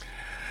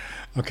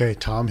Okay,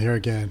 Tom here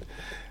again.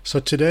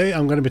 So today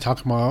I'm going to be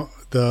talking about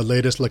the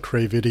latest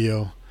Lecrae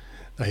video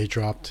that he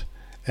dropped.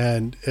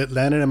 And it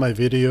landed in my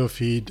video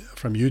feed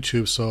from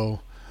YouTube,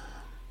 so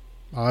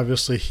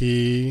obviously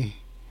he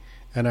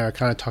and I are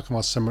kind of talking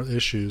about similar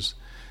issues.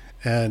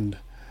 And,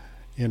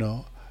 you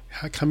know,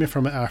 coming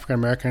from an African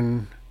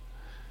American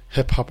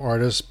hip hop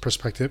artist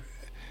perspective,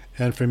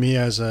 and for me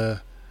as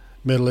a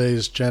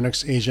middle-aged Gen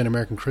X Asian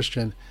American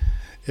Christian,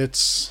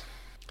 this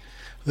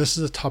is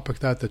a topic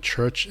that the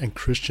church and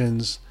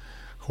Christians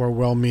who are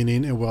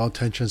well-meaning and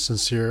well-intentioned,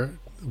 sincere,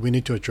 we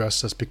need to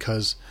address this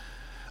because,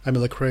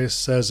 Lecrae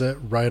says it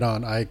right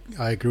on. I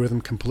agree with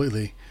him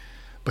completely,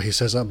 but he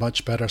says it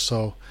much better.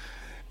 So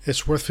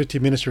it's worth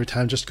 15 minutes of your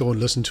time. Just go and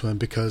listen to him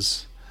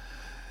because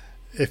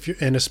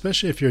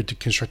especially if you're a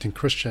deconstructing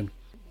Christian,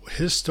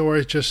 his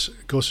story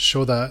just goes to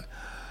show that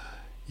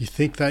you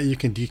think that you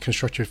can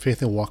deconstruct your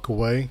faith and walk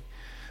away,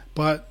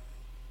 but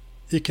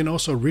you can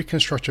also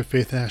reconstruct your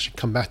faith and actually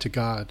come back to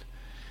God.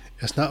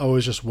 It's not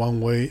always just one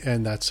way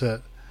and that's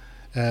it.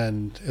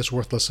 And it's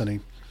worth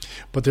listening.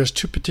 But there's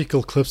two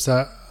particular clips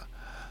that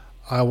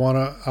I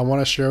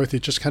wanna share with you,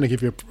 just kind of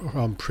give you a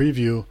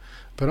preview,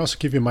 but also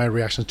give you my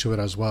reaction to it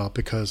as well,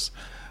 because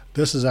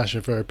this is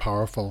actually very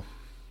powerful.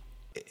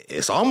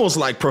 It's almost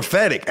like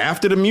prophetic.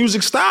 After the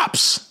music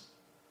stops,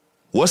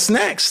 what's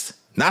next?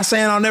 Not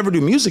saying I'll never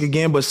do music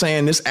again, but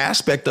saying this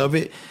aspect of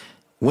it,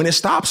 when it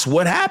stops,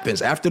 what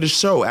happens after the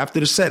show, after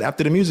the set,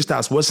 after the music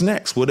stops? What's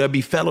next? Will there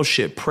be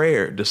fellowship,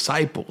 prayer,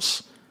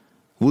 disciples?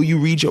 Will you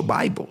read your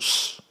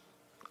Bibles?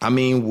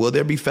 Will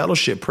there be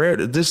fellowship, prayer?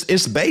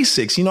 It's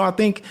basics. I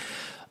think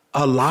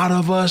a lot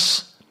of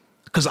us,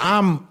 because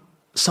I'm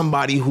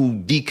somebody who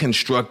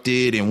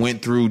deconstructed and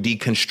went through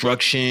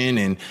deconstruction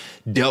and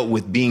dealt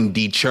with being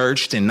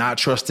de-churched and not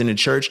trusting the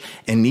church.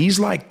 And these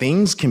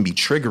things can be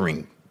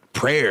triggering.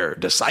 Prayer,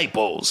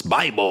 disciples,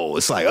 Bible.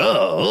 It's like,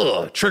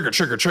 trigger.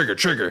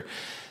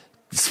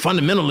 It's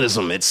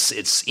fundamentalism.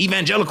 It's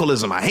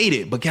evangelicalism. I hate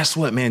it. But guess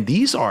what, man?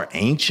 These are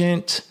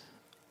ancient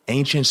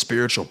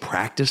spiritual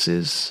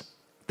practices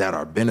that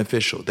are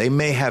beneficial. They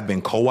may have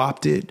been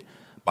co-opted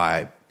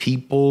by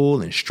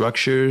people and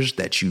structures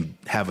that you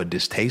have a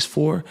distaste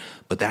for,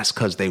 but that's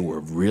because they were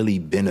really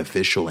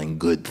beneficial and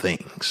good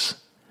things.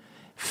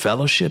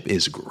 Fellowship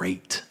is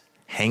great.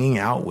 Hanging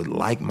out with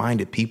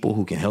like-minded people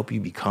who can help you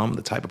become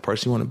the type of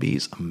person you want to be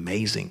is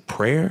amazing.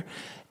 Prayer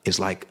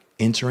is like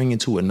entering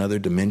into another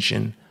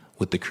dimension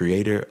with the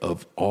creator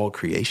of all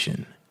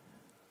creation.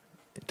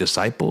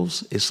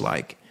 Disciples is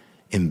like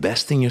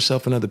investing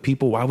yourself in other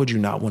people. Why would you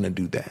not want to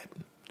do that?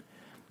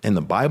 In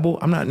the Bible,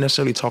 I'm not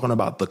necessarily talking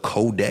about the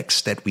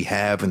codex that we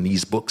have in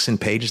these books and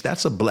pages.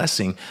 That's a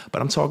blessing.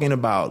 But I'm talking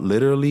about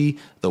literally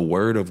the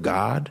word of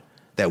God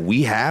that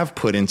we have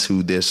put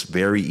into this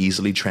very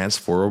easily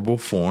transferable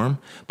form.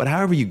 But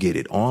however you get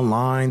it,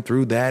 online,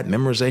 through that,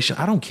 memorization,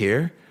 I don't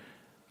care.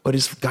 But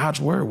it's God's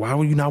word. Why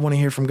would you not want to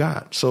hear from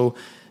God? So,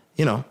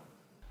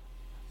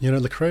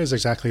 Lecrae is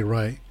exactly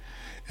right.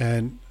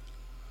 And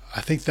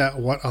I think that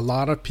what a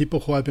lot of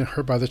people who have been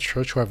hurt by the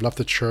church, who have left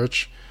the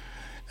church,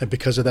 and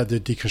because of that, they're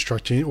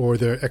deconstructing, or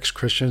they're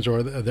ex-Christians,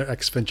 or they're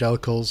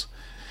ex-evangelicals.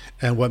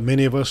 And what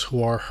many of us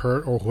who are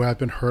hurt or who have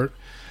been hurt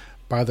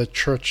by the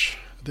church,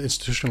 the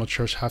institutional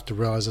church, have to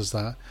realize is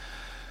that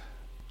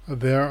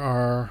there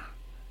are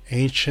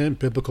ancient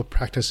biblical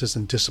practices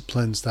and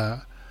disciplines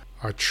that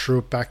are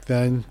true back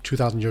then,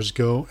 2,000 years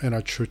ago, and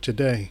are true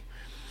today.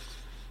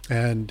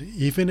 And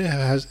even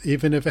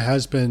if it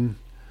has been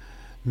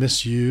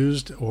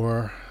misused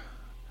or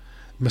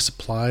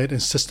misapplied and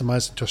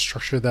systemized into a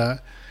structure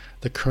that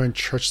the current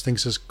church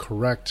thinks is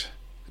correct,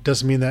 it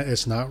doesn't mean that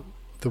it's not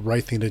the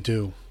right thing to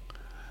do.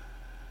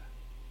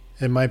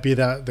 It might be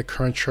that the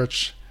current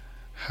church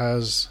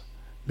has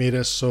made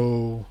us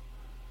so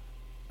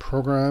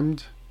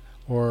programmed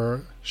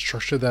or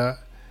structured that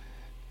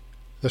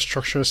the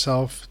structure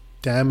itself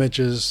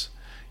damages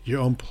your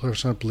own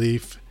personal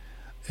belief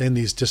in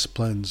these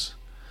disciplines,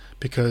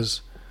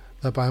 because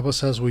the Bible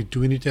says we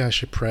do need to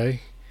actually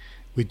pray,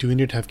 we do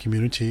need to have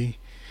community,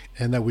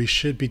 and that we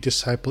should be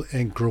discipled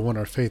and grow in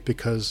our faith,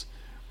 because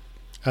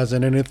as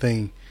in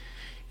anything,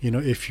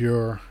 if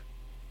you're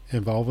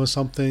involved in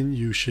something,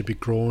 you should be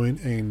growing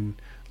and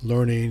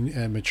learning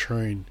and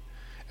maturing.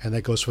 And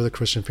that goes for the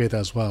Christian faith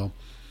as well.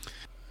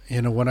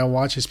 When I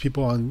watch these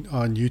people on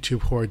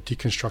YouTube who are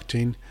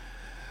deconstructing,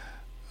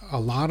 a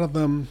lot of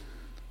them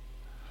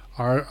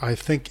are, I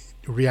think,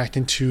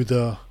 reacting to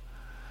the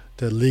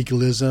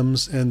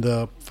legalisms and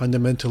the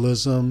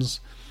fundamentalisms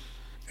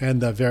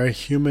and the very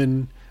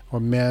human or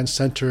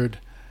man-centered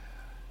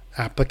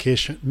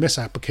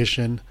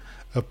misapplication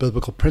of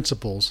biblical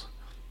principles.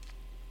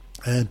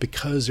 And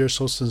because they're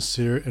so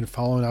sincere in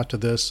following after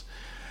this,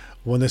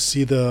 when they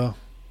see the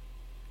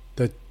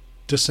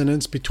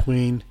dissonance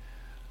between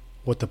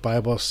what the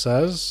Bible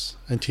says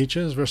and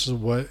teaches versus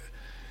what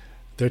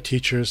their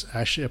teachers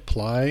actually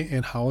apply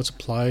and how it's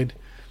applied,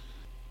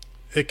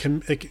 it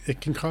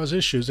can cause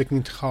issues. It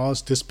can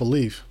cause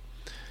disbelief.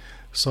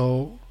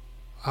 So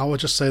I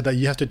would just say that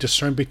you have to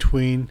discern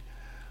between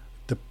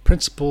the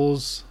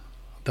principles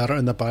that are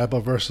in the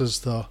Bible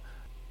versus the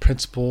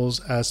principles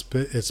as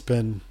it's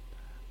been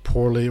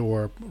poorly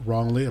or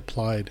wrongly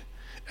applied,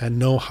 and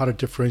know how to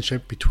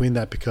differentiate between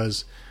that,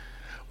 because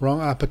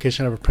wrong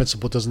application of a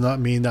principle does not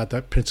mean that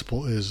that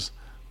principle is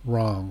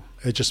wrong.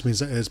 It just means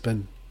that it's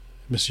been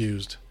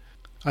misused.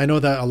 I know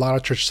that a lot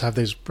of churches have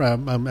these,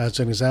 as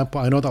an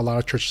example, I know that a lot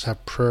of churches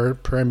have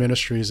prayer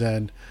ministries,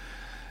 and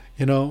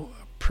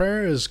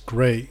prayer is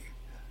great,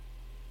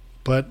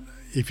 but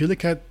if you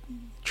look at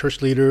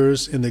church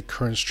leaders in the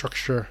current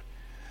structure,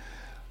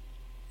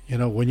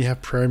 when you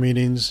have prayer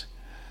meetings,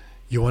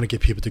 you want to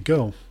get people to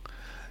go,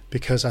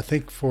 because I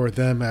think for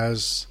them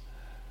as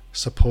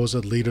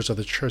supposed leaders of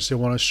the church, they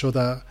want to show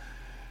that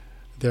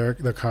their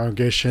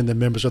congregation, the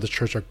members of the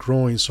church are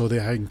growing, so they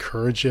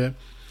encourage it.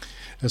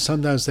 And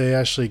sometimes they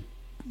actually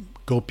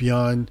go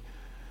beyond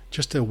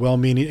just a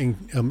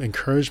well-meaning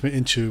encouragement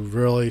into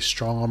really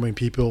strong-arming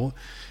people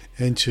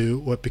into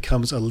what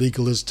becomes a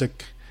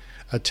legalistic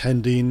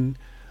attending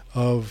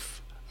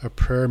of a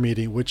prayer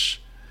meeting, which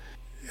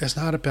is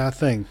not a bad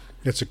thing.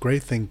 It's a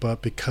great thing,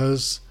 but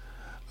because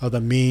of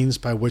the means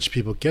by which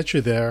people get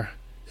you there,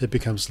 it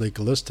becomes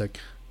legalistic.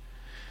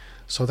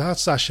 So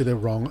that's actually the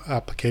wrong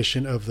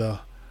application of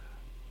a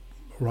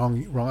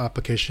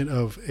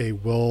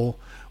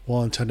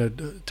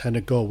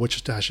well-intended goal, which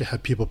is to actually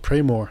have people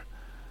pray more,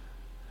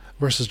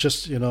 versus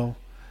just,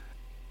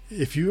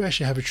 if you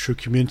actually have a true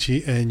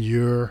community and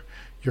you're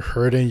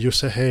hurting, you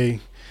say, hey,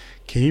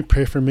 can you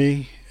pray for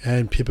me?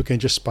 And people can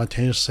just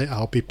spontaneously say,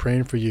 I'll be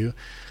praying for you.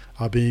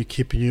 I'll be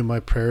keeping you in my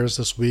prayers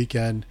this week.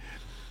 And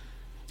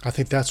I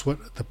think that's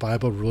what the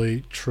Bible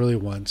really, truly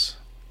wants.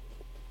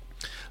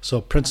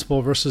 So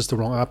principle versus the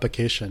wrong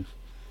application.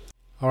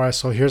 All right,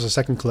 so here's a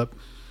second clip.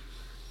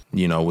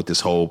 With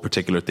this whole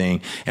particular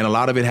thing. And a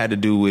lot of it had to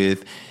do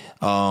with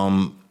a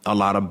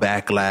lot of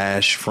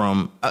backlash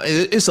from,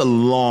 it's a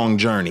long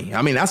journey.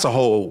 I mean, that's a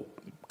whole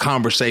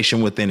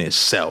conversation within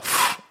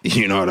itself.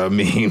 You know what I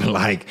mean?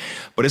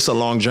 But it's a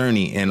long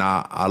journey. And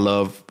I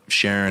love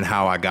sharing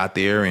how I got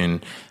there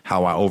and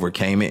how I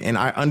overcame it. And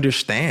I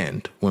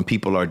understand when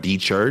people are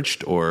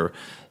de-churched or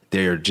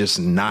they're just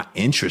not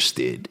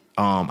interested.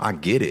 I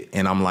get it.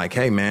 And I'm like,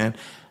 hey, man,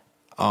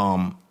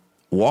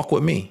 walk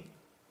with me.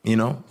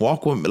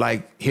 Walk with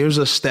me. Here's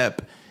a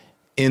step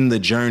in the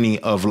journey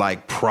of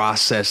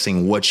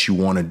processing what you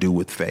want to do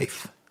with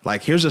faith.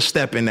 Here's a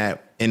step in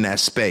that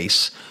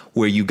space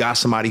where you got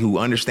somebody who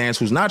understands,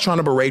 who's not trying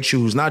to berate you,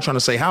 who's not trying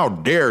to say, how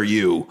dare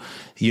you,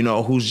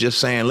 who's just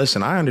saying,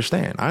 listen, I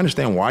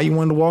understand why you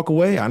wanted to walk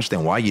away. I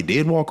understand why you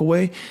did walk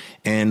away.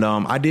 And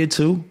I did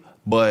too.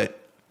 But,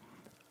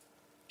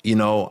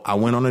 I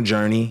went on a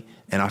journey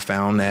and I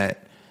found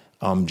that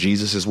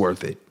Jesus is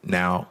worth it.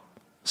 Now,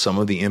 some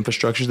of the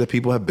infrastructures that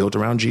people have built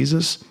around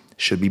Jesus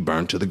should be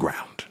burned to the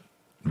ground,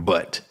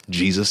 but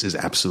Jesus is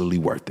absolutely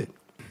worth it.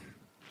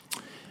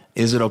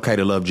 Is it okay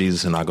to love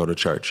Jesus and not go to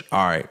church?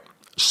 All right.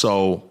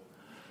 So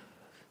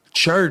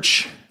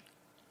church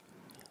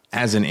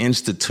as an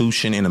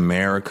institution in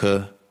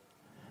America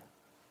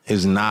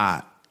is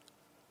not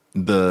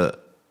the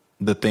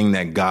thing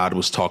that God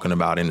was talking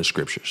about in the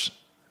scriptures,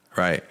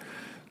 right?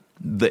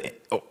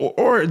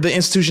 Or the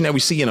institution that we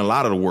see in a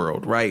lot of the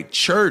world, right?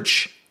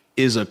 Church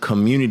is a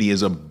community,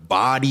 is a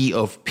body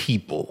of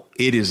people.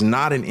 It is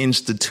not an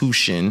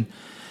institution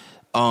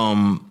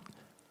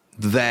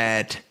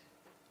that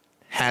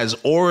has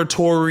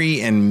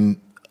oratory and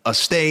a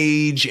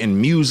stage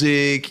and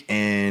music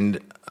and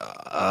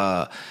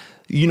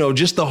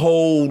just the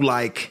whole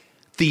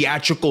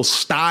theatrical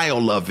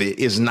style of it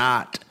is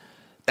not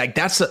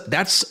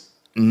that's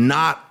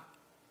not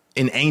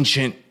an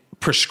ancient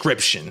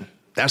prescription.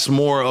 That's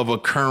more of a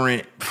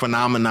current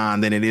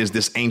phenomenon than it is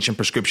this ancient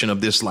prescription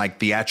of this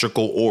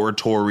theatrical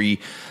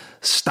oratory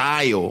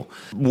style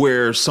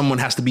where someone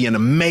has to be an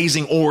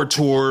amazing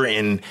orator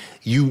and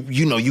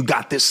you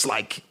got this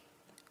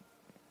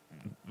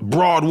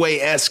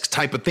Broadway-esque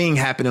type of thing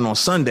happening on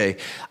Sunday.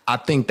 I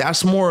think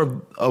that's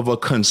more of a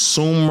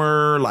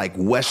consumer,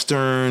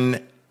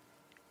 Western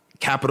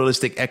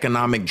capitalistic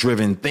economic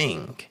driven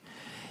thing.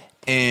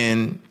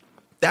 And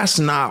that's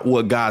not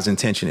what God's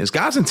intention is.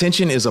 God's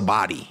intention is a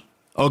body.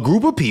 A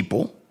group of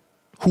people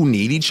who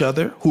need each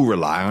other, who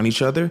rely on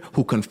each other,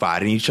 who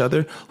confide in each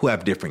other, who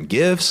have different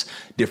gifts,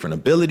 different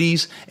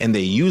abilities, and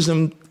they use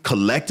them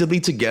collectively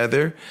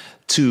together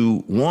to,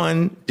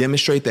 one,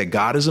 demonstrate that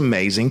God is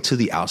amazing to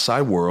the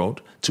outside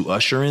world, to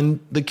usher in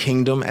the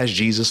kingdom as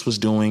Jesus was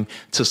doing,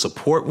 to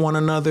support one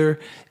another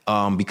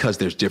because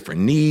there's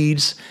different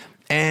needs.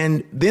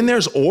 And then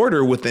there's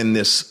order within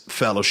this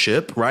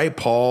fellowship, right?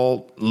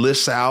 Paul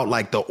lists out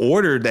the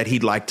order that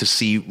he'd like to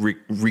see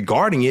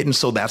regarding it. And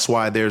so that's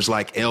why there's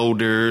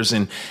elders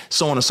and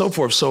so on and so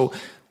forth. So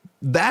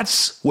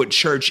that's what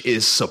church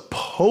is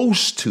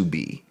supposed to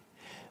be.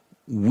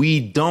 We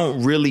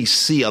don't really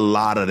see a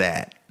lot of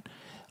that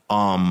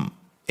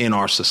in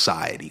our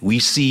society. We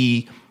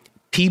see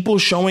people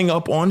showing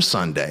up on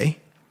Sunday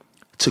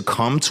to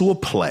come to a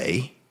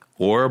play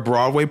or a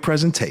Broadway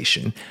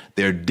presentation.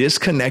 They're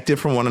disconnected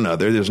from one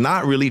another. There's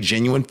not really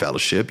genuine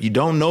fellowship. You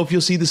don't know if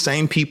you'll see the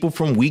same people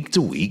from week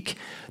to week.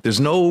 There's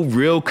no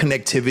real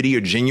connectivity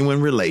or genuine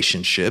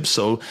relationships.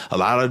 So a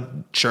lot of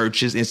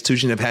churches,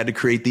 institutions have had to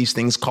create these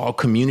things called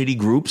community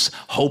groups,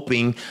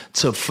 hoping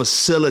to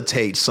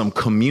facilitate some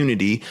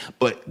community.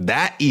 But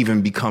that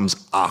even becomes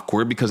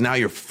awkward because now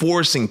you're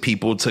forcing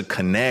people to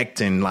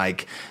connect and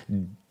like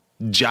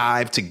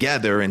jive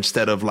together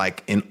instead of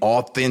like an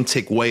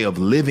authentic way of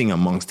living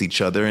amongst each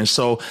other. And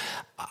so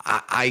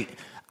I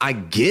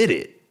get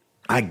it.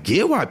 I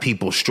get why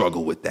people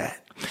struggle with that.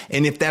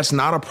 And if that's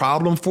not a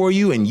problem for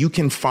you and you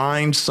can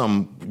find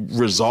some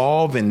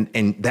resolve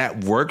and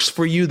that works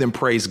for you, then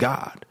praise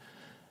God.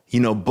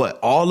 But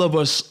all of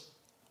us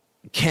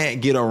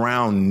can't get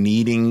around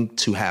needing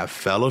to have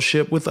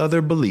fellowship with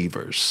other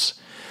believers,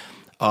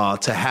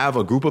 to have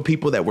a group of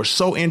people that we're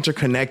so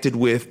interconnected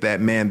with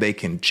that, man, they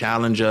can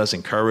challenge us,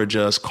 encourage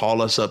us,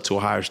 call us up to a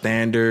higher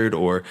standard,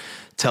 or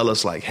tell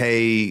us like,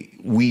 hey,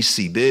 we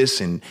see this,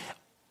 and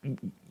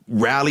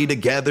rally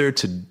together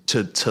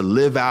to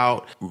live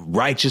out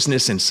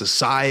righteousness in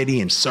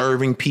society and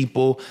serving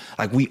people.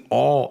 Like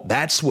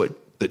that's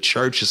what the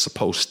church is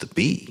supposed to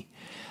be.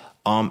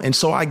 And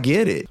so I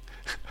get it.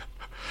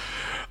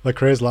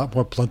 Lecrae is a lot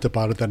more blunt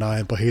about it than I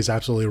am, but he's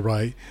absolutely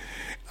right.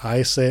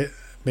 I say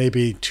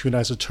maybe too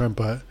nice a term,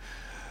 but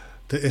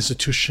the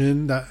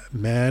institution that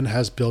man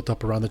has built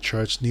up around the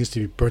church needs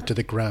to be burnt to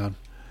the ground.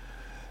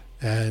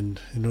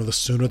 And, the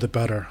sooner the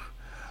better.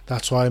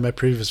 That's why in my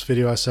previous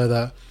video, I said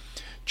that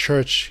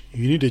church,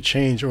 you need to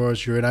change or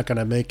else you're not going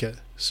to make it.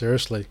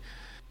 Seriously.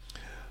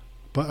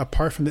 But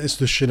apart from the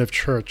institution of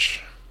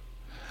church,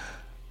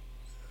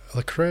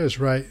 Lecrae is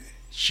right.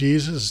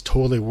 Jesus is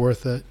totally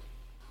worth it.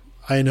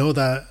 I know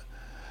that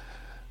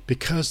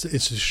because the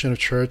institution of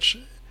church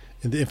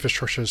and the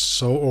infrastructure is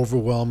so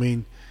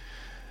overwhelming,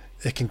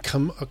 it can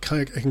come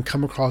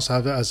across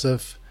as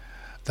if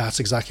that's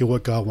exactly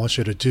what God wants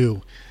you to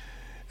do.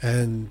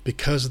 And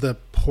because of the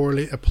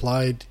poorly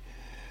applied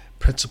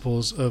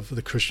principles of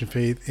the Christian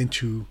faith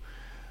into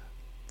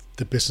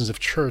the business of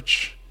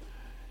church,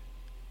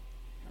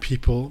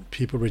 people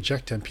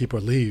reject him, people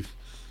leave.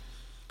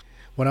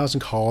 When I was in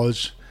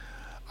college,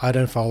 I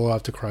didn't follow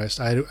after Christ.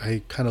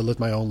 I kind of lived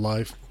my own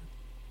life.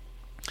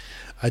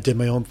 I did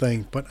my own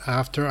thing. But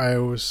as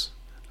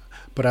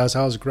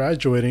I was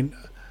graduating,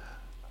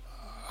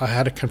 I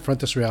had to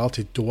confront this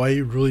reality. Do I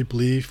really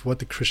believe what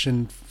the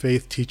Christian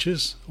faith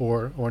teaches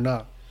or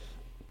not?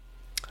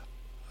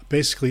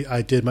 Basically,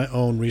 I did my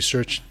own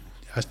research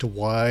as to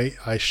why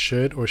I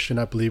should or should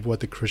not believe what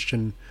the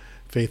Christian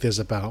faith is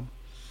about.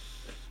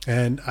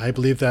 And I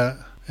believe that,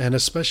 and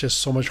especially it's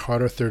so much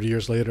harder 30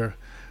 years later,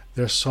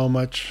 there's so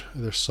much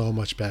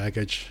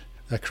baggage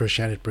that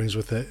Christianity brings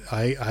with it.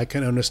 I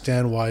can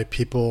understand why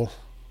people,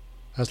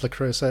 as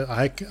Lecrae said,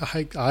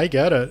 I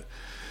get it.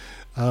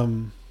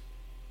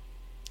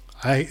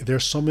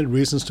 There's so many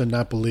reasons to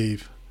not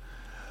believe,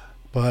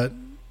 but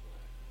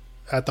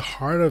at the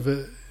heart of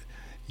it,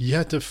 you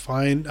have to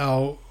find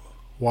out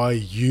why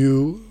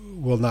you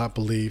will not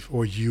believe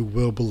or you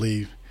will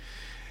believe.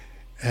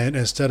 And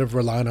instead of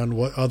relying on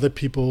what other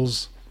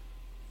people's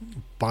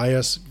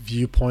biased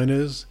viewpoint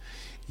is,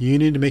 you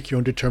need to make your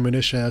own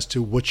determination as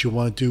to what you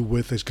want to do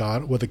with the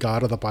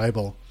God of the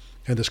Bible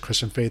and this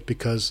Christian faith,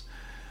 because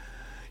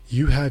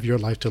you have your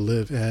life to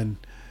live. And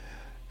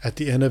at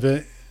the end of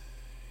it,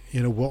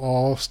 we'll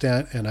all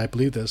stand, and I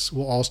believe this,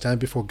 we'll all stand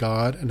before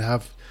God and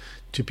have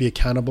to be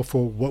accountable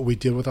for what we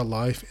did with our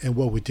life and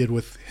what we did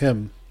with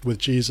him, with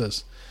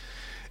Jesus.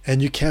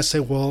 And you can't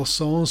say, well,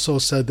 so-and-so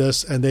said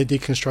this and they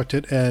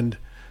deconstructed, and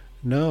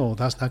no,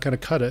 that's not going to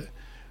cut it.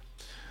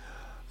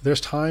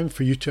 There's time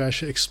for you to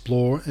actually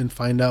explore and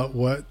find out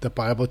what the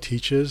Bible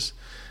teaches,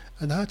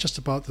 and not just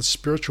about the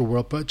spiritual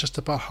world, but just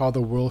about how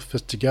the world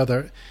fits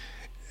together.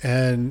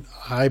 And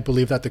I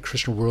believe that the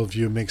Christian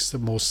worldview makes the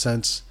most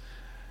sense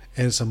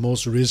and it's the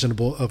most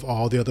reasonable of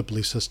all the other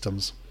belief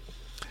systems,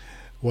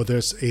 whether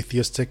it's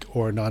atheistic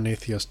or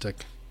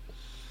non-atheistic.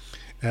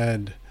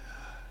 And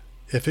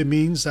if it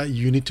means that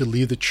you need to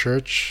leave the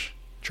church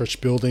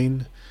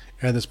building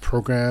and its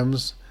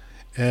programs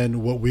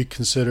and what we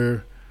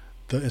consider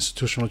the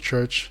institutional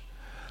church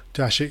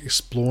to actually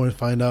explore and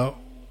find out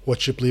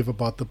what you believe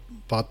about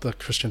the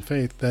Christian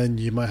faith, then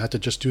you might have to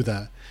just do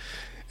that.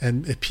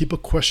 And if people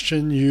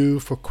question you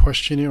for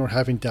questioning or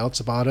having doubts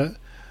about it,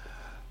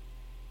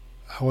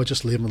 I would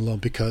just leave them alone,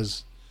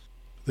 because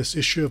this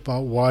issue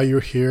about why you're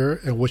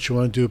here and what you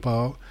want to do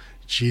about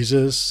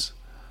Jesus,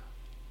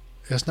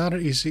 it's not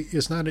an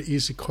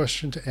easy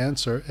question to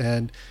answer.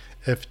 And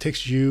if it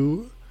takes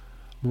you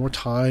more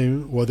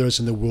time, whether it's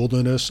in the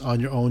wilderness on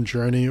your own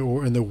journey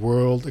or in the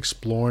world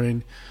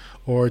exploring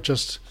or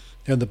just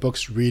in the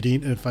books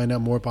reading and find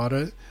out more about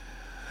it,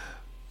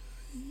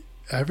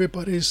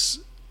 everybody's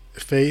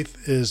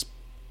faith is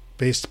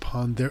based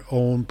upon their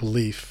own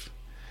belief,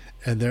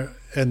 and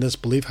this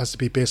belief has to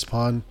be based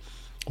upon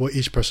what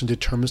each person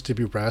determines to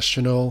be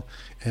rational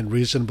and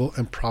reasonable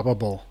and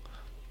probable.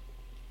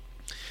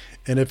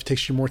 And if it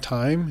takes you more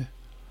time,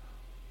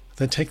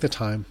 then take the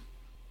time,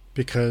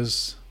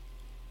 because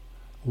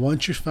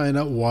once you find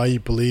out why you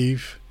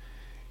believe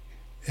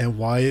and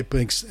why it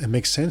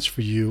makes sense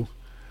for you,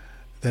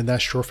 then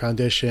that sure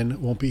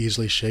foundation won't be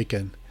easily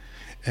shaken.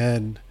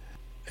 And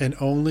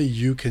only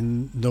you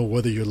can know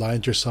whether you're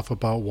lying to yourself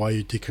about why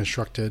you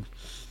deconstructed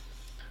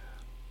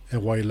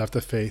and why you left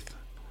the faith.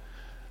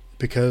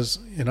 Because,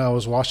 I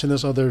was watching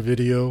this other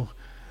video,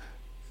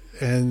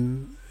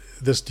 and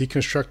this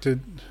deconstructed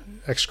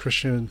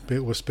ex-Christian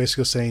was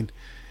basically saying,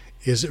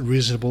 is it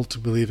reasonable to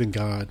believe in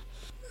God?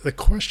 The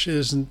question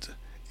isn't,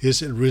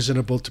 is it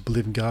reasonable to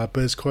believe in God?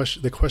 But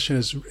the question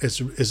is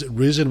it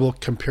reasonable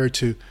compared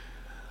to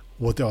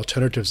what the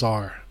alternatives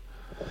are?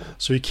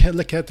 So you can't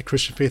look at the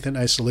Christian faith in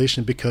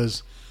isolation,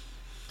 because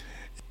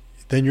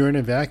then you're in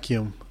a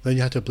vacuum. Then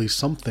you have to believe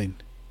something.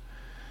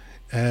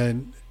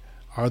 And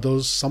are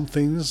those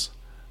somethings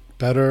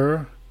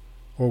better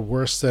or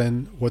worse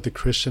than what the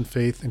Christian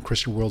faith and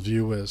Christian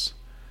worldview is?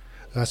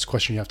 That's the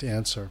question you have to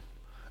answer.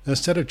 And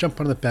instead of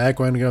jumping on the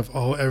bandwagon of,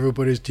 oh,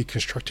 everybody's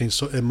deconstructing,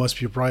 so it must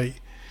be right,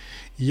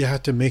 you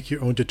have to make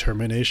your own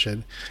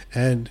determination.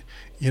 And,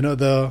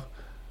 the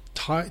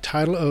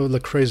title of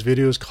Lecrae's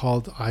video is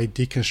called I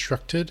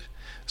Deconstructed.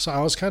 So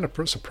I was kind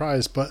of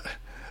surprised, but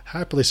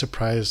happily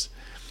surprised.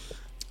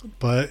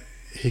 But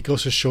he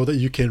goes to show that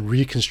you can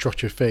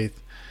reconstruct your faith.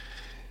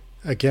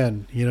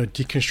 Again,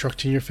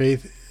 deconstructing your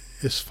faith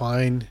is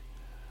fine,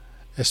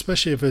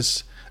 especially if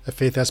it's a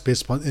faith that's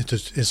based upon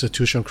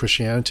institutional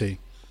Christianity.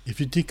 If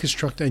you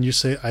deconstruct and you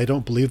say, I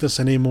don't believe this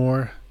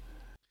anymore,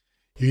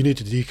 you need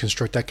to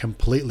deconstruct that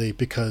completely,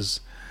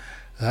 because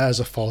that is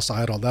a false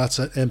idol. That's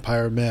an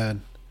empire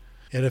man.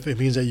 And if it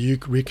means that you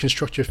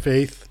reconstruct your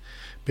faith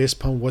based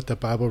upon what the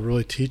Bible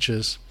really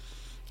teaches,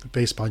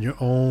 based upon your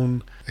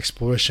own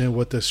exploration of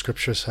what the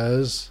scripture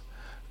says,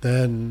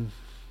 then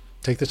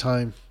take the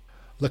time.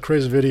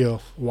 Lecrae's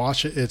video,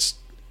 watch it.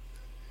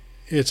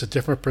 It's a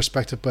different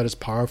perspective, but it's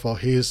powerful.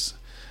 He's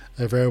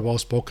a very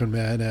well-spoken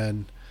man,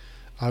 and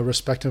I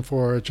respect him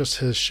for just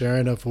his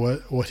sharing of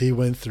what he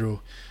went through,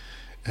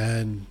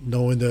 and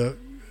knowing the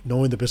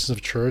business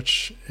of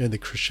church in the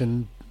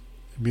Christian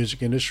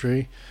music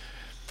industry.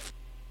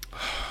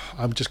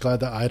 I'm just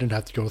glad that I didn't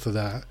have to go through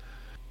that,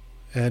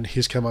 and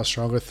he's come out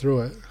stronger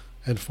through it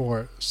and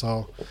for it.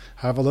 So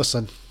have a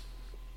listen.